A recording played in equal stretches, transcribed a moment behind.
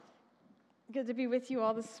Good to be with you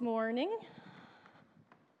all this morning.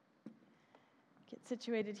 Get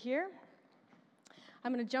situated here.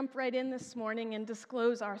 I'm going to jump right in this morning and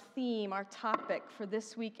disclose our theme, our topic for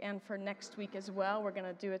this week and for next week as well. We're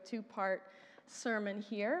going to do a two-part sermon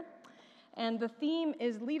here. And the theme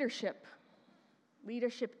is leadership.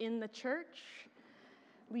 Leadership in the church,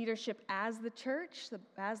 leadership as the church,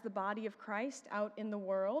 as the body of Christ out in the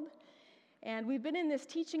world. And we've been in this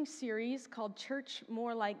teaching series called Church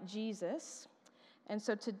More Like Jesus. And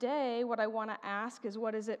so today, what I want to ask is,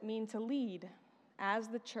 what does it mean to lead as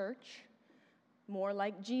the church more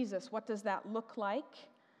like Jesus? What does that look like,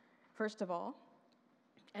 first of all?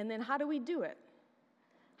 And then how do we do it?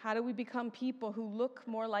 How do we become people who look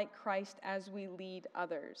more like Christ as we lead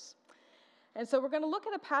others? And so we're going to look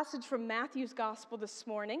at a passage from Matthew's Gospel this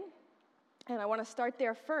morning. And I want to start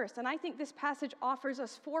there first. And I think this passage offers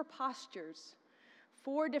us four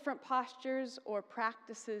different postures or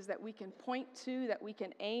practices that we can point to, that we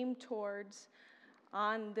can aim towards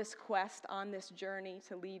on this quest, on this journey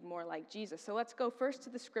to lead more like Jesus. So let's go first to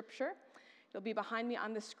the scripture. It'll be behind me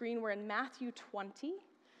on the screen. We're in Matthew 20.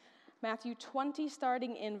 Matthew 20,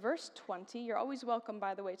 starting in verse 20. You're always welcome,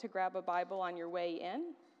 by the way, to grab a Bible on your way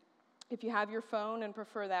in. If you have your phone and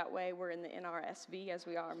prefer that way, we're in the NRSV, as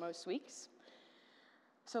we are most weeks.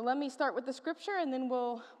 So let me start with the scripture, and then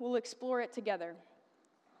we'll explore it together.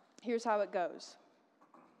 Here's how it goes.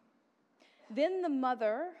 Then the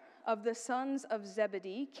mother of the sons of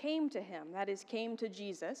Zebedee came to him, that is, came to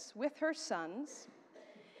Jesus, with her sons,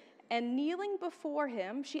 and kneeling before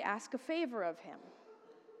him, she asked a favor of him.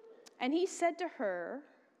 And he said to her,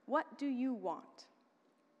 "What do you want?"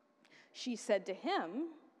 She said to him,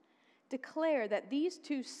 "Declare that these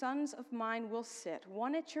two sons of mine will sit,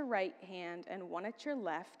 one at your right hand and one at your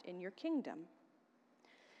left in your kingdom."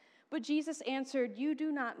 But Jesus answered, "You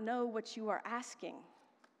do not know what you are asking.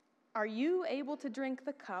 Are you able to drink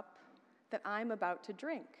the cup that I'm about to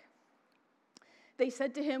drink?" They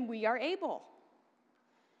said to him, "We are able."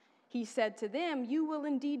 He said to them, "You will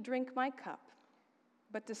indeed drink my cup,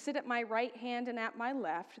 but to sit at my right hand and at my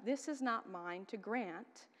left, this is not mine to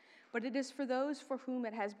grant, but it is for those for whom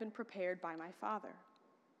it has been prepared by my Father."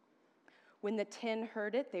 When the 10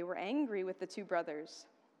 heard it, they were angry with the two brothers.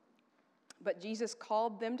 But Jesus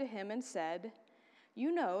called them to him and said,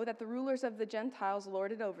 "You know that the rulers of the Gentiles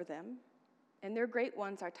lord it over them, and their great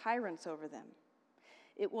ones are tyrants over them.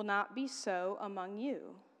 It will not be so among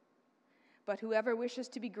you. But whoever wishes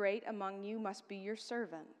to be great among you must be your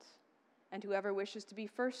servant, and whoever wishes to be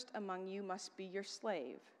first among you must be your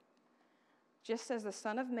slave. Just as the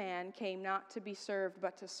Son of Man came not to be served,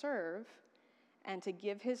 but to serve, and to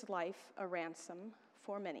give his life a ransom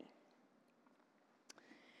for many."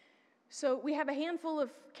 So we have a handful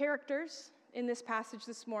of characters in this passage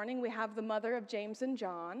this morning. We have the mother of James and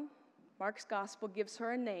John. Mark's gospel gives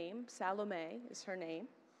her a name. Salome is her name.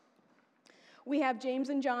 We have James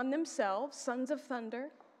and John themselves, sons of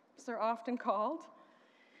thunder, as they're often called.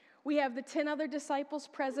 We have the 10 other disciples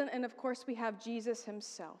present, and of course we have Jesus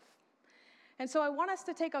himself. And so I want us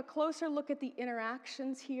to take a closer look at the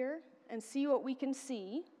interactions here and see what we can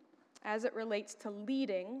see as it relates to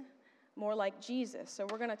leading more like Jesus. So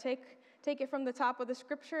we're going to take it from the top of the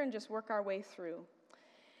scripture and just work our way through.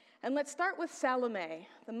 And let's start with Salome,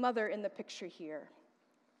 the mother in the picture here.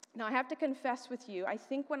 Now I have to confess with you, I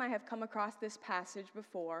think when I have come across this passage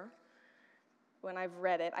before, when I've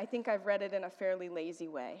read it, I think I've read it in a fairly lazy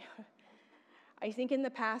way. I think in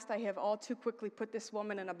the past I have all too quickly put this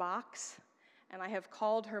woman in a box, and I have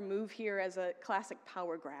called her move here as a classic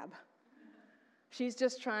power grab. She's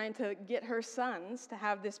just trying to get her sons to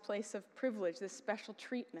have this place of privilege, this special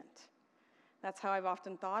treatment. That's how I've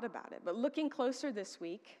often thought about it. But looking closer this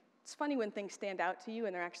week, it's funny when things stand out to you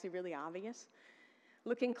and they're actually really obvious.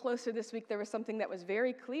 Looking closer this week, there was something that was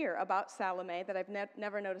very clear about Salome that I've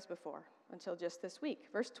never noticed before until just this week.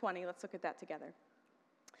 Verse 20, let's look at that together.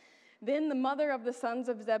 Then the mother of the sons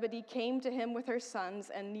of Zebedee came to him with her sons,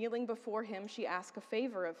 and kneeling before him, she asked a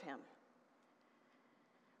favor of him.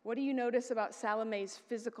 What do you notice about Salome's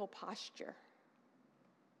physical posture?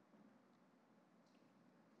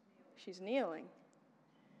 She's kneeling.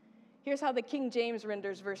 Here's how the King James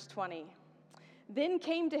renders verse 20. Then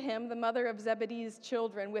came to him the mother of Zebedee's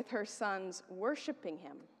children with her sons, worshiping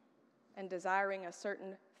him and desiring a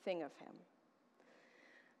certain thing of him.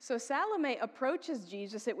 So Salome approaches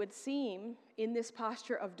Jesus, it would seem, in this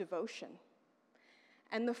posture of devotion.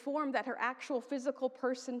 And the form that her actual physical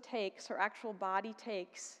person takes, her actual body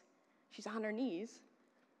takes, she's on her knees,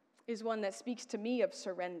 is one that speaks to me of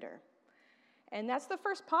surrender. And that's the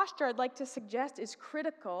first posture I'd like to suggest is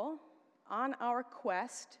critical on our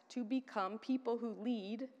quest to become people who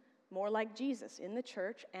lead more like Jesus in the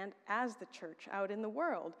church and as the church out in the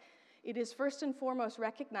world, it is first and foremost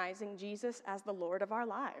recognizing Jesus as the Lord of our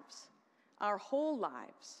lives, our whole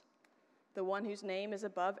lives, the one whose name is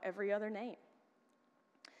above every other name.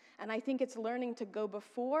 And I think it's learning to go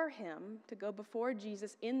before him, to go before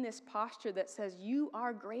Jesus in this posture that says, you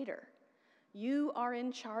are greater. You are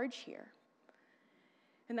in charge here.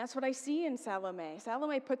 And that's what I see in Salome.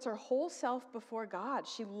 Salome puts her whole self before God.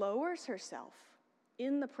 She lowers herself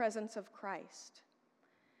in the presence of Christ.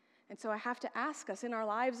 And so I have to ask us in our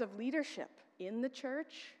lives of leadership, in the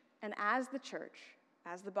church and as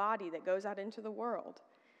the body that goes out into the world,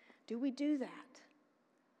 do we do that?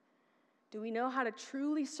 Do we know how to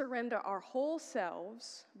truly surrender our whole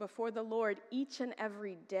selves before the Lord each and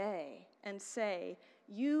every day and say,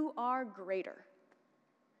 you are greater.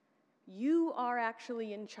 You are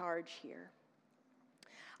actually in charge here.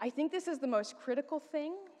 I think this is the most critical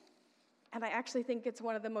thing, and I actually think it's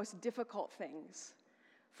one of the most difficult things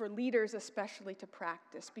for leaders especially to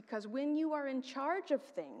practice, because when you are in charge of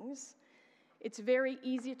things, it's very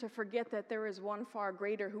easy to forget that there is one far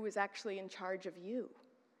greater who is actually in charge of you.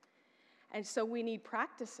 And so we need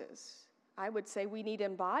practices. I would say we need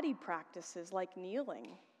embodied practices like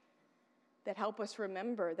kneeling that help us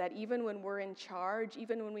remember that even when we're in charge,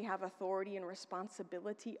 even when we have authority and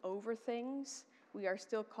responsibility over things, we are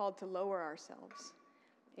still called to lower ourselves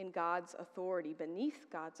in God's authority, beneath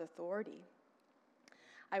God's authority.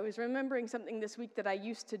 I was remembering something this week that I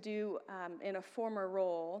used to do in a former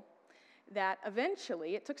role that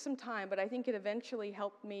eventually, it took some time, but I think it eventually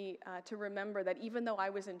helped me to remember that even though I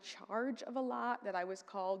was in charge of a lot, that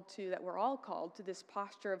we're all called to this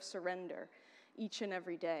posture of surrender each and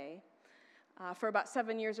every day. For about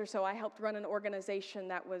 7 years or so, I helped run an organization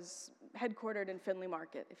that was headquartered in Findlay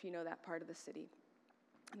Market, if you know that part of the city.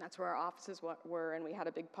 And that's where our offices were, and we had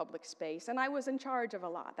a big public space. And I was in charge of a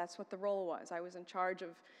lot. That's what the role was. I was in charge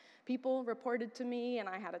of people reported to me, and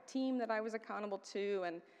I had a team that I was accountable to,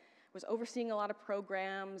 and was overseeing a lot of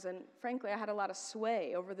programs, and frankly, I had a lot of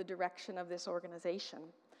sway over the direction of this organization.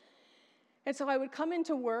 And so I would come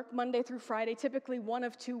into work Monday through Friday, typically one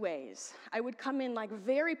of two ways. I would come in like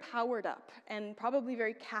very powered up and probably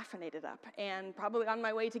very caffeinated up and probably on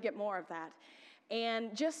my way to get more of that,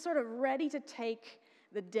 and just sort of ready to take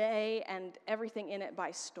the day and everything in it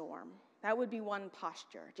by storm. That would be one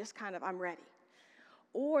posture, just kind of, I'm ready.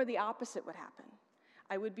 Or the opposite would happen.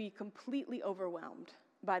 I would be completely overwhelmed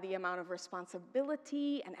by the amount of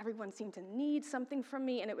responsibility, and everyone seemed to need something from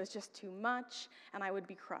me, and it was just too much, and I would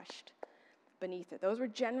be crushed beneath it. Those were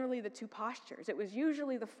generally the two postures. It was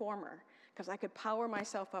usually the former, because I could power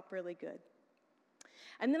myself up really good.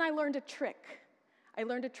 And then I learned a trick.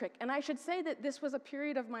 And I should say that this was a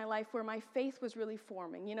period of my life where my faith was really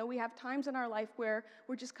forming. You know, we have times in our life where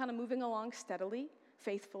we're just kind of moving along steadily,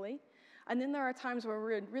 faithfully. And then there are times where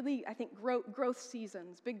we're in really, I think, growth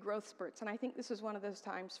seasons, big growth spurts. And I think this was one of those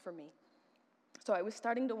times for me. So I was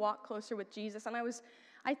starting to walk closer with Jesus. And I was,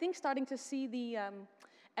 I think, starting to see the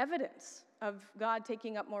evidence of God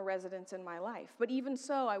taking up more residence in my life. But even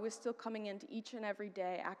so, I was still coming into each and every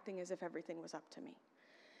day acting as if everything was up to me.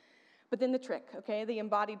 But then the trick, okay, the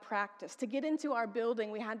embodied practice. To get into our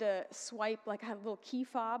building, we had to swipe, like I had a little key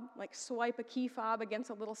fob, like swipe a key fob against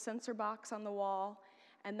a little sensor box on the wall,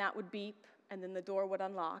 and that would beep, and then the door would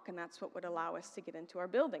unlock, and that's what would allow us to get into our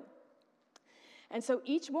building. And so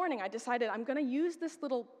each morning I decided I'm going to use this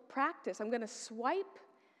little practice. I'm going to swipe,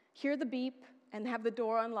 hear the beep, and have the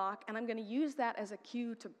door unlock, and I'm going to use that as a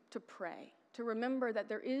cue to pray, to remember that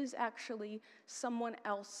there is actually someone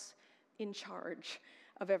else in charge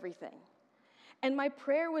of everything. And my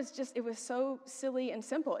prayer was just, it was so silly and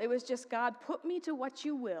simple. It was just, God, put me to what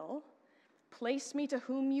you will, place me to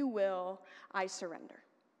whom you will, I surrender.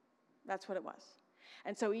 That's what it was.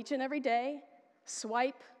 And so each and every day,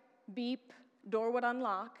 swipe, beep, door would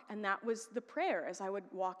unlock, and that was the prayer as I would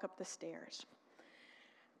walk up the stairs.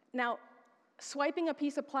 Now, swiping a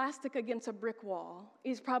piece of plastic against a brick wall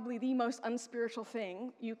is probably the most unspiritual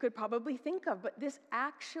thing you could probably think of, but this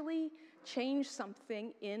actually changed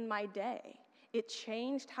something in my day. It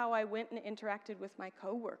changed how I went and interacted with my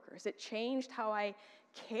coworkers. It changed how I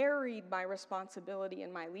carried my responsibility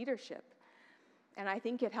and my leadership. And I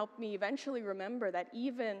think it helped me eventually remember that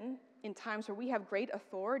even in times where we have great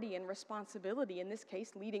authority and responsibility, in this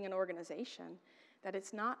case, leading an organization, that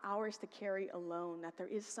it's not ours to carry alone, that there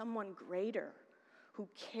is someone greater who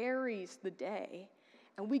carries the day.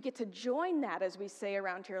 And we get to join that, as we say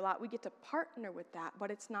around here a lot. We get to partner with that,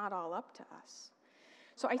 but it's not all up to us.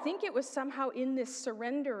 So I think it was somehow in this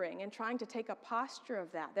surrendering and trying to take a posture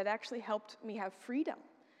of that actually helped me have freedom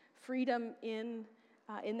in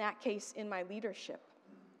that case, in my leadership.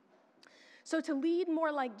 So to lead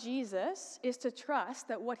more like Jesus is to trust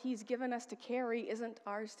that what he's given us to carry isn't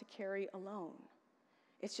ours to carry alone.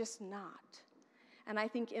 It's just not. And I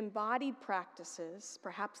think embodied practices,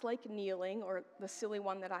 perhaps like kneeling or the silly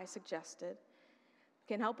one that I suggested,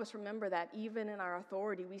 can help us remember that even in our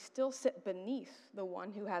authority, we still sit beneath the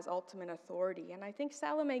one who has ultimate authority. And I think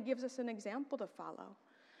Salome gives us an example to follow.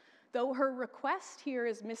 Though her request here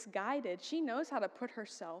is misguided, she knows how to put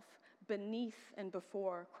herself beneath and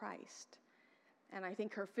before Christ. And I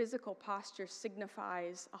think her physical posture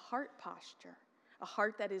signifies a heart posture, a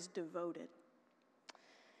heart that is devoted.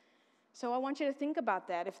 So I want you to think about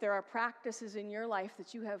that. If there are practices in your life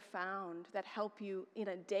that you have found that help you in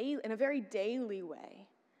a very daily way,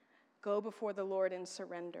 go before the Lord in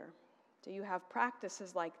surrender. Do you have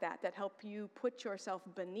practices like that that help you put yourself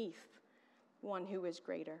beneath one who is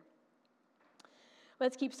greater?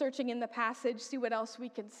 Let's keep searching in the passage, see what else we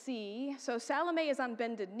can see. So Salome is on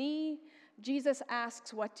bended knee. Jesus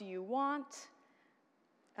asks, "What do you want?"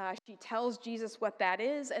 She tells Jesus what that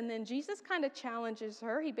is, and then Jesus kind of challenges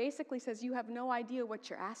her. He basically says, "You have no idea what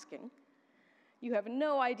you're asking. You have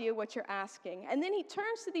no idea what you're asking." And then he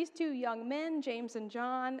turns to these two young men, James and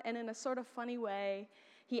John, and in a sort of funny way,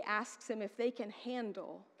 he asks them if they can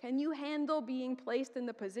you handle being placed in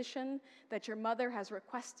the position that your mother has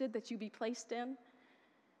requested that you be placed in?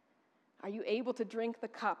 Are you able to drink the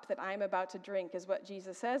cup that I'm about to drink, is what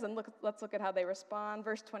Jesus says. And let's look at how they respond.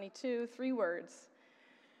 Verse 22, 3 words.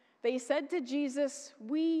 They said to Jesus,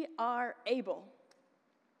 "We are able."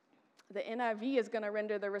 The NIV is going to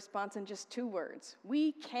render the response in just 2 words.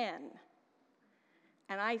 "We can."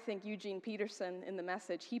 And I think Eugene Peterson in the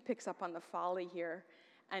Message, he picks up on the folly here,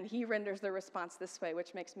 and he renders the response this way,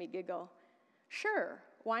 which makes me giggle. "Sure,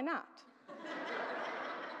 why not?"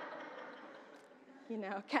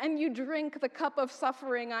 Can you drink the cup of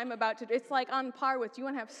suffering I'm about to? It's like on par with, "Do you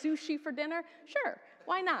want to have sushi for dinner?" Sure,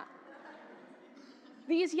 why not?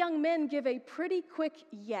 These young men give a pretty quick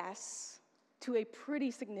yes to a pretty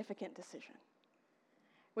significant decision,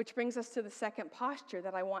 which brings us to the second posture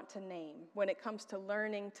that I want to name when it comes to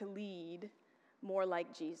learning to lead more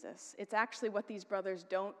like Jesus. It's actually what these brothers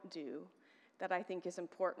don't do that I think is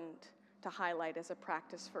important to highlight as a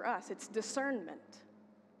practice for us. It's discernment.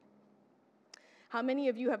 How many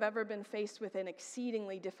of you have ever been faced with an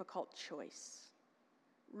exceedingly difficult choice?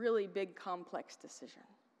 Really big, complex decision.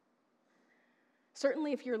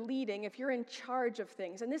 Certainly if you're leading, if you're in charge of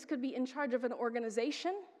things, and this could be in charge of an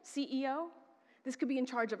organization, CEO, this could be in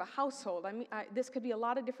charge of a household. This could be a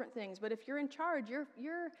lot of different things, but if you're in charge,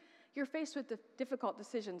 you're faced with difficult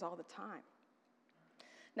decisions all the time.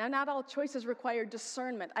 Now, not all choices require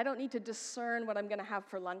discernment. I don't need to discern what I'm going to have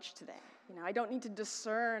for lunch today. I don't need to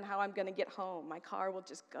discern how I'm going to get home. My car will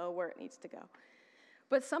just go where it needs to go.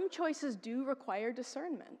 But some choices do require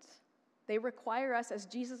discernment. They require us, as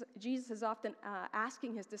Jesus is often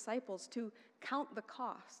asking his disciples, to count the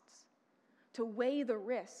costs, to weigh the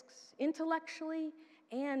risks, intellectually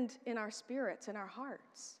and in our spirits, in our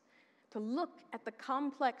hearts, to look at the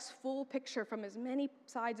complex, full picture from as many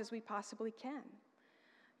sides as we possibly can.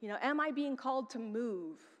 Am I being called to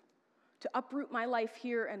move, to uproot my life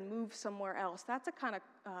here and move somewhere else? That's a kind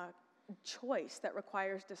of choice that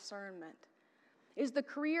requires discernment. Is the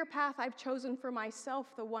career path I've chosen for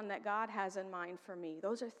myself the one that God has in mind for me?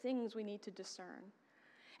 Those are things we need to discern.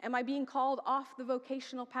 Am I being called off the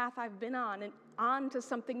vocational path I've been on and on to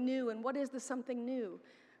something new? And what is the something new?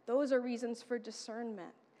 Those are reasons for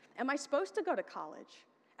discernment. Am I supposed to go to college?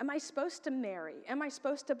 Am I supposed to marry? Am I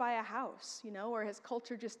supposed to buy a house? Or has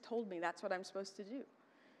culture just told me that's what I'm supposed to do?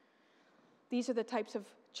 These are the types of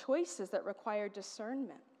choices that require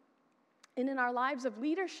discernment. And in our lives of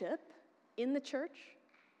leadership, in the church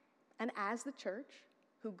and as the church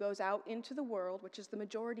who goes out into the world, which is the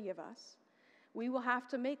majority of us, we will have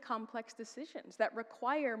to make complex decisions that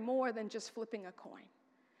require more than just flipping a coin.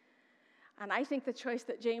 And I think the choice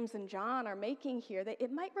that James and John are making here,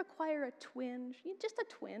 it might require a twinge, just a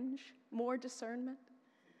twinge, more discernment.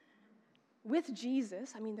 With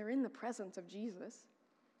Jesus, they're in the presence of Jesus,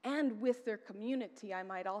 and with their community, I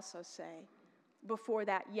might also say, before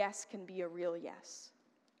that yes can be a real yes.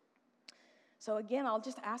 So again, I'll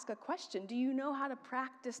just ask a question. Do you know how to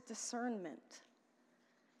practice discernment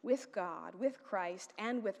with God, with Christ,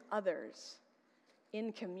 and with others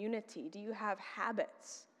in community? Do you have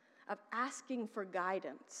habits of asking for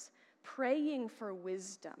guidance, praying for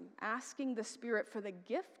wisdom, asking the Spirit for the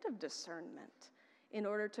gift of discernment in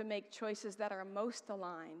order to make choices that are most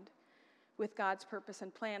aligned with God's purpose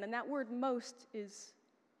and plan? And that word most is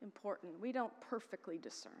important. We don't perfectly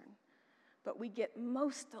discern, but we get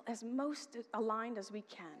most aligned as we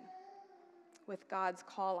can. with God's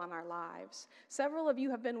call on our lives. Several of you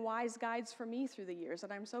have been wise guides for me through the years,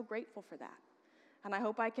 and I'm so grateful for that. And I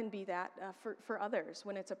hope I can be that for others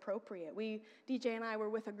when it's appropriate. DJ and I were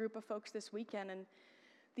with a group of folks this weekend, and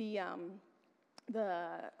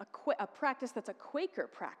a practice that's a Quaker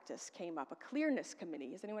practice came up, a clearness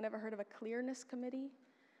committee. Has anyone ever heard of a clearness committee?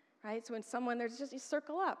 Right, so when there's just, you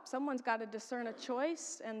circle up. Someone's got to discern a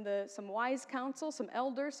choice, and some wise counsel, some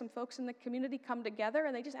elders, some folks in the community come together,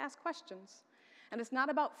 and they just ask questions. And it's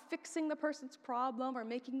not about fixing the person's problem or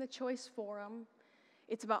making the choice for them.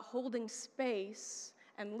 It's about holding space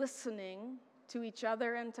and listening to each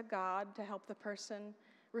other and to God to help the person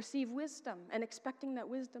receive wisdom and expecting that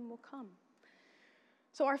wisdom will come.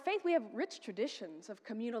 So our faith, we have rich traditions of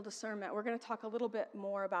communal discernment. We're going to talk a little bit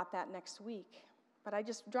more about that next week. But I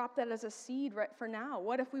just dropped that as a seed right for now.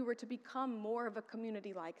 What if we were to become more of a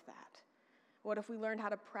community like that? What if we learned how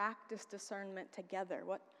to practice discernment together?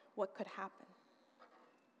 What could happen?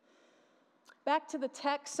 Back to the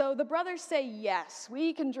text. So the brothers say, yes,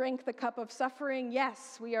 we can drink the cup of suffering.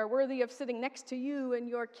 Yes, we are worthy of sitting next to you in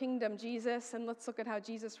your kingdom, Jesus. And let's look at how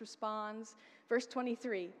Jesus responds. Verse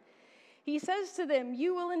 23. He says to them,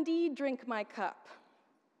 you will indeed drink my cup.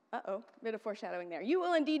 Bit of foreshadowing there. You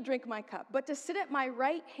will indeed drink my cup, but to sit at my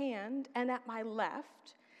right hand and at my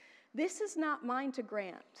left, this is not mine to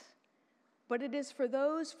grant, but it is for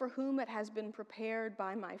those for whom it has been prepared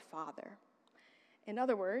by my Father. In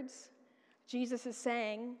other words, Jesus is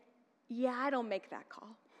saying, yeah, I don't make that call.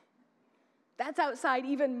 That's outside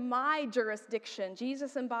even my jurisdiction.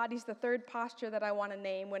 Jesus embodies the third posture that I want to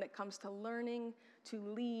name when it comes to learning to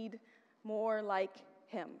lead more like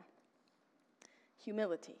him.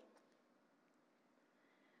 Humility.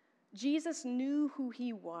 Jesus knew who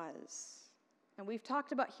he was. And we've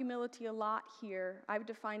talked about humility a lot here. I've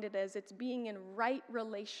defined it as it's being in right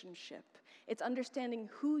relationship. It's understanding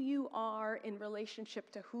who you are in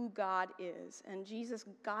relationship to who God is. And Jesus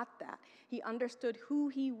got that. He understood who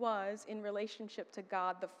he was in relationship to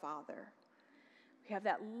God the Father. We have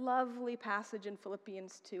that lovely passage in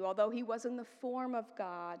Philippians 2. Although he was in the form of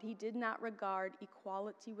God, he did not regard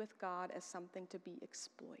equality with God as something to be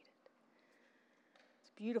exploited.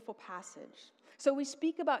 It's a beautiful passage. So we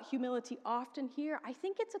speak about humility often here. I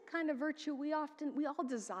think it's a kind of virtue we all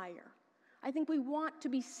desire. I think we want to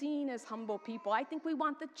be seen as humble people. I think we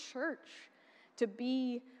want the church to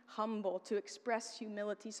be humble, to express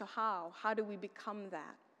humility. So how? How do we become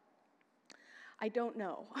that? I don't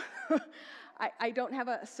know. I don't have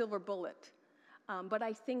a silver bullet. But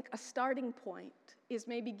I think a starting point is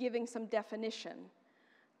maybe giving some definition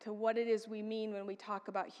to what it is we mean when we talk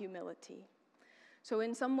about humility. So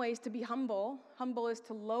in some ways, to be humble is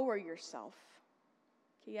to lower yourself.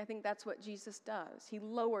 Okay, I think that's what Jesus does. He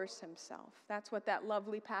lowers himself. That's what that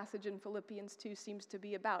lovely passage in Philippians 2 seems to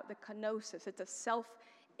be about, the kenosis. It's a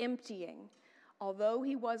self-emptying. Although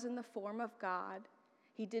he was in the form of God,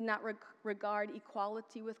 he did not regard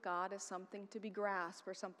equality with God as something to be grasped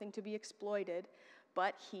or something to be exploited,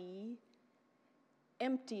 but he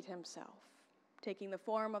emptied himself, taking the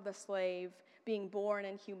form of the slave, being born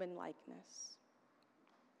in human likeness.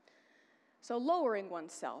 So lowering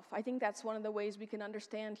oneself, I think that's one of the ways we can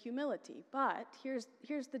understand humility. But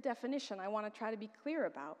here's the definition I want to try to be clear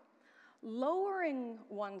about. Lowering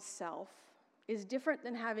oneself is different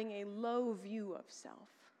than having a low view of self.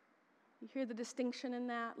 You hear the distinction in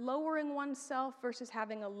that? Lowering oneself versus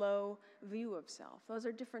having a low view of self. Those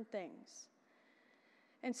are different things.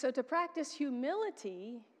 And so to practice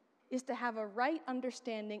humility is to have a right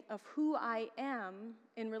understanding of who I am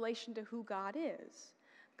in relation to who God is.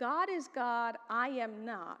 God is God, I am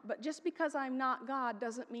not. But just because I'm not God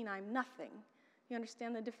doesn't mean I'm nothing. You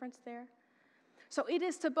understand the difference there? So it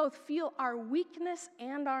is to both feel our weakness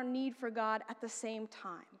and our need for God at the same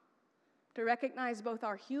time. To recognize both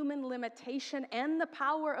our human limitation and the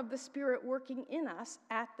power of the Spirit working in us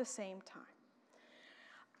at the same time.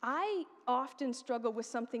 I often struggle with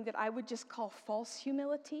something that I would just call false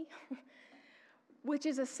humility, which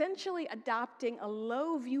is essentially adopting a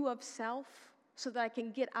low view of self so that I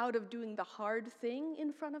can get out of doing the hard thing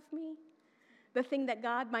in front of me, the thing that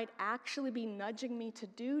God might actually be nudging me to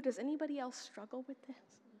do. Does anybody else struggle with this?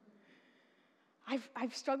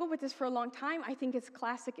 I've struggled with this for a long time. I think it's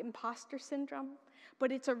classic imposter syndrome,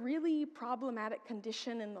 but it's a really problematic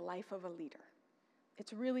condition in the life of a leader.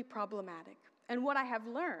 It's really problematic. And what I have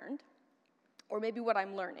learned, or maybe what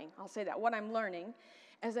I'm learning, I'll say that, what I'm learning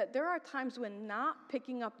is that there are times when not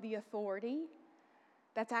picking up the authority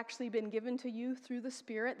that's actually been given to you through the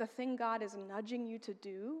Spirit, the thing God is nudging you to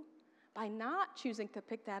do, by not choosing to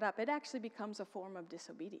pick that up, it actually becomes a form of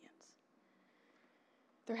disobedience.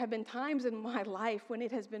 There have been times in my life when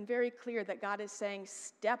it has been very clear that God is saying,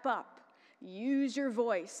 step up, use your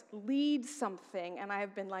voice, lead something, and I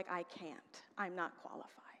have been like, I can't. I'm not qualified.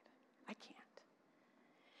 I can't.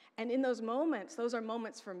 And in those moments, those are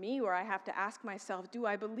moments for me where I have to ask myself, do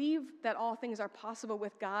I believe that all things are possible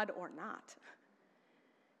with God or not?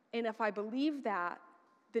 And if I believe that,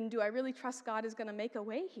 then do I really trust God is going to make a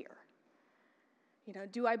way here?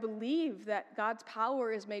 Do I believe that God's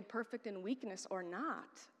power is made perfect in weakness or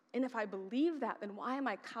not? And if I believe that, then why am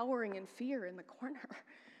I cowering in fear in the corner?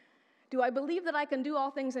 Do I believe that I can do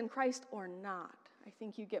all things in Christ or not? I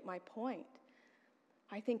think you get my point.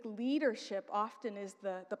 I think leadership often is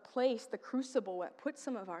the place, the crucible that puts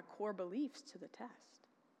some of our core beliefs to the test.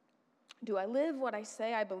 Do I live what I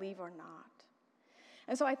say I believe or not?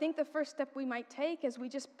 And so I think the first step we might take as we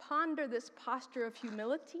just ponder this posture of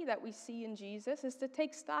humility that we see in Jesus is to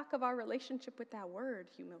take stock of our relationship with that word,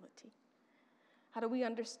 humility. How do we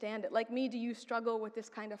understand it? Like me, do you struggle with this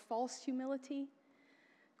kind of false humility?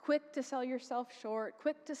 Quick to sell yourself short,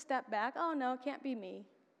 quick to step back. Oh, no, it can't be me.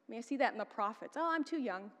 I see that in the prophets. Oh, I'm too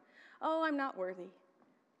young. Oh, I'm not worthy.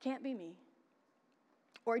 Can't be me.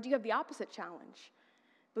 Or do you have the opposite challenge,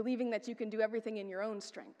 believing that you can do everything in your own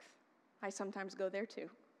strength? I sometimes go there too.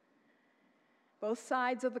 Both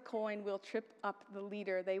sides of the coin will trip up the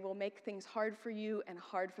leader. They will make things hard for you and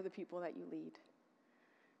hard for the people that you lead.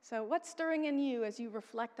 So what's stirring in you as you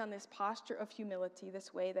reflect on this posture of humility,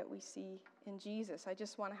 this way that we see in Jesus? I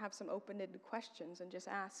just want to have some open-ended questions and just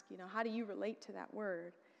ask, how do you relate to that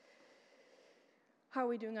word? How are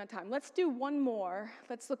we doing on time? Let's do one more.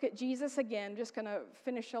 Let's look at Jesus again. Just going to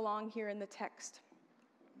finish along here in the text.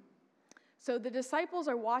 So the disciples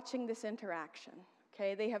are watching this interaction.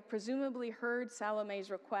 Okay, they have presumably heard Salome's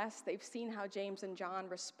request. They've seen how James and John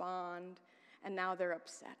respond, and now they're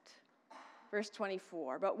upset. Verse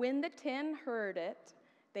 24, but when the 10 heard it,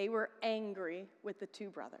 they were angry with the two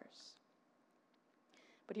brothers.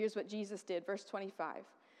 But here's what Jesus did, verse 25.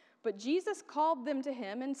 But Jesus called them to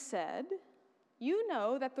him and said, you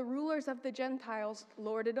know that the rulers of the Gentiles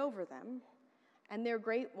lord it over them, and their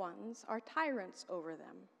great ones are tyrants over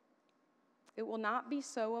them. It will not be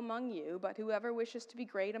so among you, but whoever wishes to be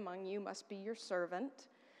great among you must be your servant,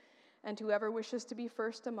 and whoever wishes to be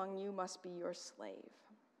first among you must be your slave.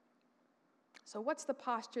 So what's the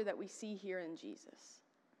posture that we see here in Jesus?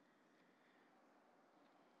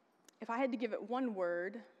 If I had to give it one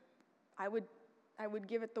word, I would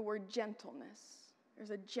give it the word gentleness.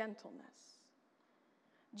 There's a gentleness.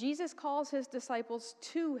 Jesus calls his disciples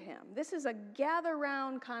to him. This is a gather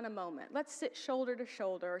round kind of moment. Let's sit shoulder to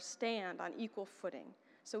shoulder or stand on equal footing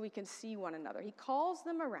so we can see one another. He calls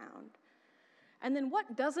them around. And then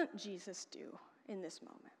what doesn't Jesus do in this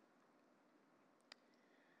moment?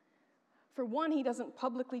 For one, he doesn't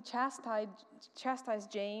publicly chastise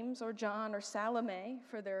James or John or Salome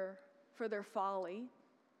for their folly.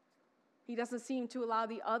 He doesn't seem to allow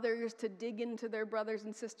the others to dig into their brothers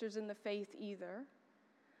and sisters in the faith either.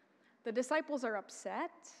 The disciples are upset.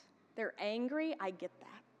 They're angry. I get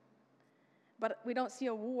that. But we don't see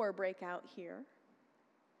a war break out here.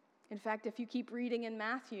 In fact, if you keep reading in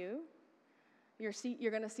Matthew, you're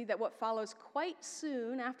going to see that what follows quite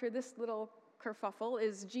soon after this little kerfuffle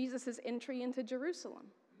is Jesus' entry into Jerusalem,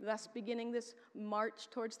 thus beginning this march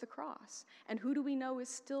towards the cross. And who do we know is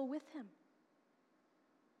still with him?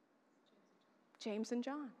 James and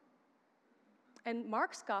John. And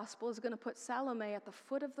Mark's gospel is going to put Salome at the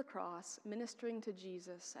foot of the cross, ministering to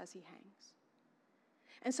Jesus as he hangs.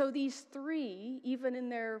 And so these three, even in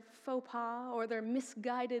their faux pas or their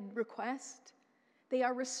misguided request, they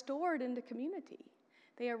are restored into community.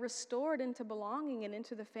 They are restored into belonging and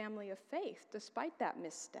into the family of faith, despite that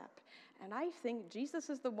misstep. And I think Jesus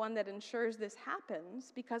is the one that ensures this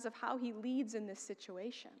happens because of how he leads in this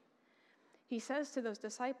situation. He says to those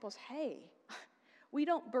disciples, hey, we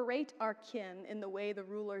don't berate our kin in the way the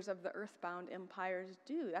rulers of the earthbound empires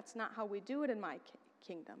do. That's not how we do it in my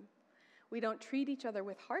kingdom. We don't treat each other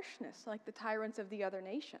with harshness like the tyrants of the other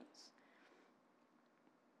nations.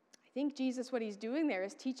 I think Jesus, what he's doing there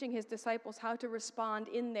is teaching his disciples how to respond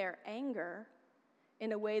in their anger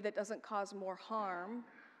in a way that doesn't cause more harm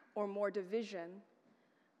or more division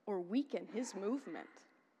or weaken his movement.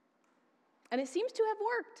 And it seems to have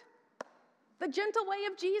worked. The gentle way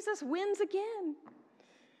of Jesus wins again.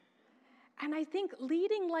 And I think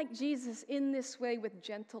leading like Jesus in this way with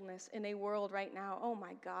gentleness in a world right now, oh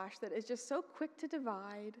my gosh, that is just so quick to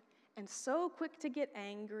divide and so quick to get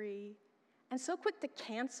angry and so quick to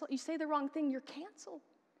cancel. You say the wrong thing, you're canceled.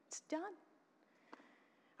 It's done.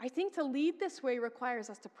 I think to lead this way requires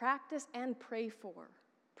us to practice and pray for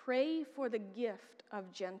Pray for the gift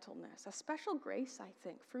of gentleness, a special grace, I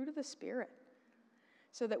think, fruit of the Spirit,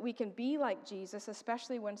 so that we can be like Jesus,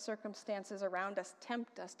 especially when circumstances around us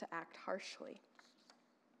tempt us to act harshly.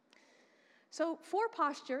 So 4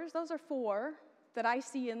 postures, those are 4 that I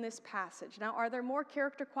see in this passage. Now, are there more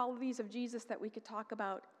character qualities of Jesus that we could talk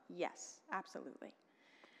about? Yes, absolutely.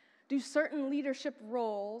 Do certain leadership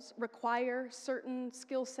roles require certain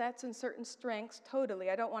skill sets and certain strengths? Totally.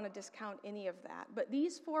 I don't want to discount any of that. But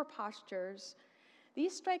these 4 postures,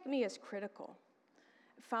 these strike me as critical,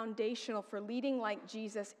 foundational for leading like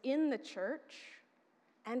Jesus in the church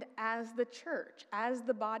and as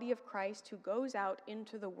the body of Christ who goes out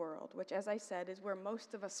into the world, which, as I said, is where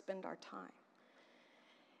most of us spend our time.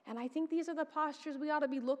 And I think these are the postures we ought to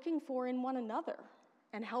be looking for in one another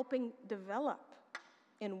and helping develop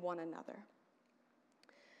in one another.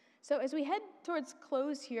 So as we head towards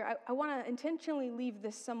close here, I want to intentionally leave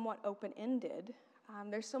this somewhat open-ended.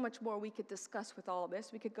 There's so much more we could discuss with all of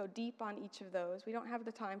this. We could go deep on each of those. We don't have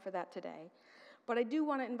the time for that today. But I do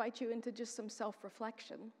want to invite you into just some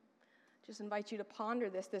self-reflection. Just invite you to ponder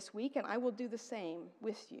this week, and I will do the same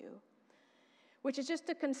with you, which is just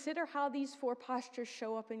to consider how these 4 postures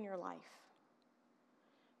show up in your life.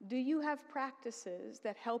 Do you have practices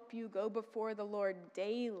that help you go before the Lord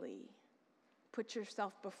daily? Put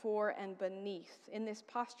yourself before and beneath in this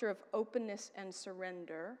posture of openness and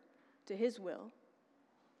surrender to His will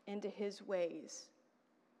and to His ways.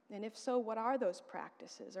 And if so, what are those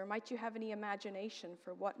practices? Or might you have any imagination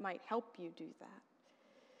for what might help you do that?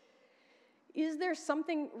 Is there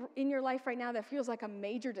something in your life right now that feels like a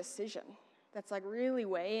major decision that's like really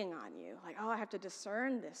weighing on you? Like, oh, I have to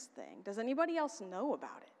discern this thing. Does anybody else know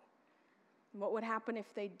about it? What would happen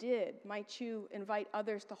if they did? Might you invite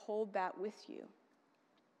others to hold that with you?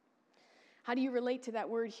 How do you relate to that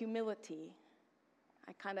word humility?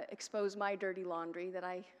 I kind of expose my dirty laundry that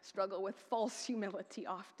I struggle with false humility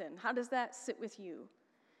often. How does that sit with you?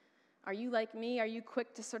 Are you like me? Are you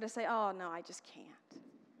quick to sort of say, oh, no, I just can't?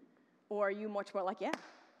 Or are you much more like, yeah,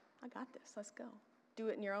 I got this, let's go. Do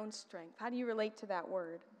it in your own strength. How do you relate to that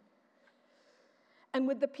word? And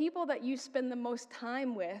with the people that you spend the most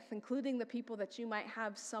time with, including the people that you might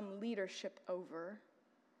have some leadership over,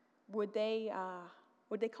 would they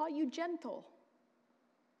call you gentle?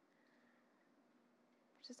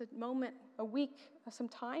 Just a moment, a week, some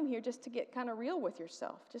time here just to get kind of real with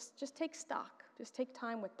yourself. Just take stock. Just take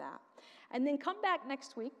time with that. And then come back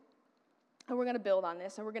next week, and we're going to build on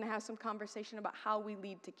this, and we're going to have some conversation about how we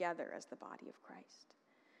lead together as the body of Christ.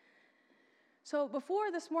 So before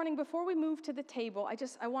we move to the table,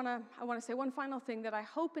 I want to say one final thing that I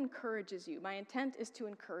hope encourages you. My intent is to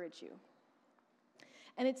encourage you.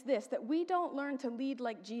 And it's this, that we don't learn to lead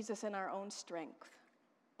like Jesus in our own strength.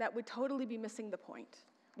 That would totally be missing the point.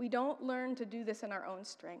 We don't learn to do this in our own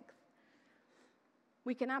strength.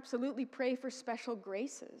 We can absolutely pray for special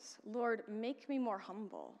graces. Lord, make me more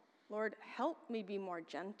humble. Lord, help me be more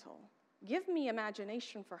gentle. Give me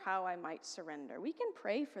imagination for how I might surrender. We can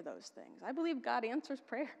pray for those things. I believe God answers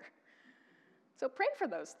prayer. So pray for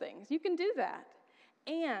those things. You can do that.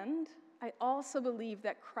 And I also believe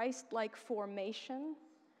that Christ-like formation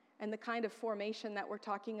and the kind of formation that we're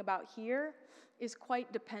talking about here is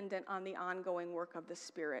quite dependent on the ongoing work of the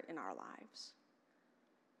Spirit in our lives.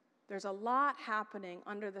 There's a lot happening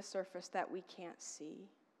under the surface that we can't see.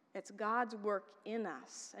 It's God's work in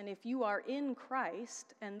us. And if you are in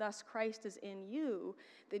Christ, and thus Christ is in you,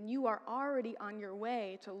 then you are already on your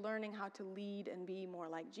way to learning how to lead and be more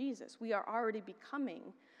like Jesus. We are already becoming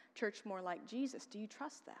church more like Jesus. Do you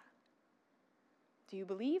trust that? Do you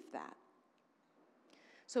believe that?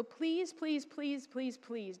 So please, please, please, please,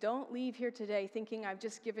 please don't leave here today thinking I've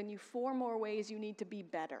just given you 4 more ways you need to be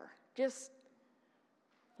better. Just,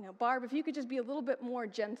 Barb, if you could just be a little bit more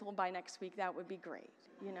gentle by next week, that would be great,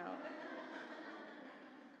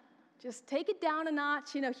 Just take it down a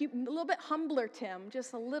notch, a little bit humbler, Tim,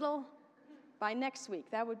 just a little by next week.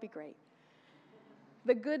 That would be great.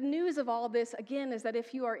 The good news of all this, again, is that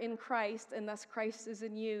if you are in Christ and thus Christ is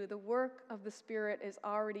in you, the work of the Spirit is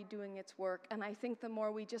already doing its work. And I think the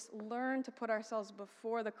more we just learn to put ourselves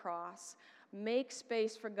before the cross, make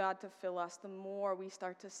space for God to fill us, the more we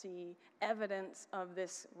start to see evidence of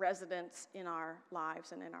this residence in our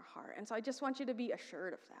lives and in our heart. And so I just want you to be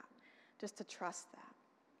assured of that, just to trust that.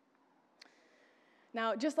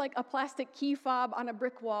 Now, just like a plastic key fob on a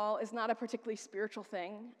brick wall is not a particularly spiritual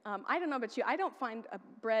thing, I don't know about you, I don't find a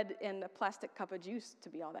bread in a plastic cup of juice to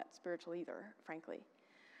be all that spiritual either, frankly.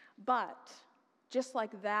 But just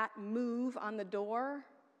like that move on the door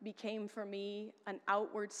became for me an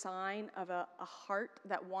outward sign of a heart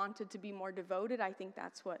that wanted to be more devoted, I think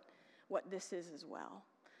that's what this is as well.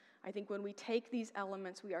 I think when we take these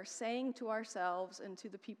elements, we are saying to ourselves and to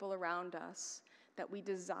the people around us that we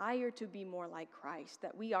desire to be more like Christ,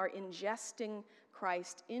 that we are ingesting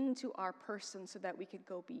Christ into our person so that we could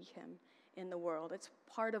go be him in the world. It's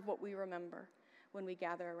part of what we remember when we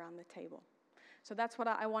gather around the table. So that's what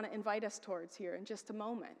I want to invite us towards here in just a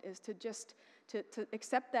moment, is to just to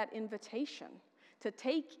accept that invitation, to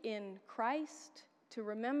take in Christ, to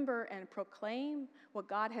remember and proclaim what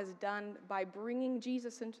God has done by bringing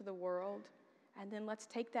Jesus into the world, and then let's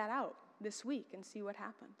take that out this week and see what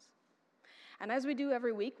happens. And as we do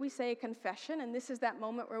every week, we say a confession, and this is that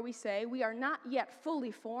moment where we say, we are not yet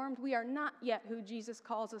fully formed, we are not yet who Jesus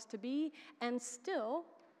calls us to be, and still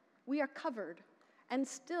we are covered, and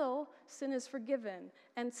still sin is forgiven,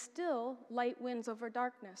 and still light wins over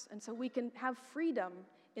darkness, and so we can have freedom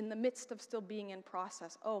in the midst of still being in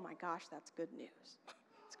process. Oh my gosh, that's good news.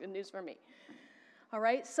 It's good news for me. All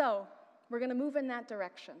right, so we're going to move in that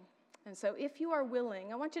direction. And so if you are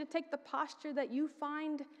willing, I want you to take the posture that you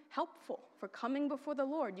find helpful for coming before the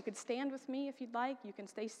Lord. You could stand with me if you'd like. You can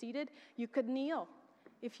stay seated. You could kneel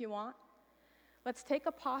if you want. Let's take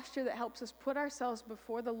a posture that helps us put ourselves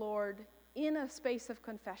before the Lord in a space of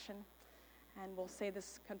confession. And we'll say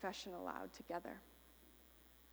this confession aloud together.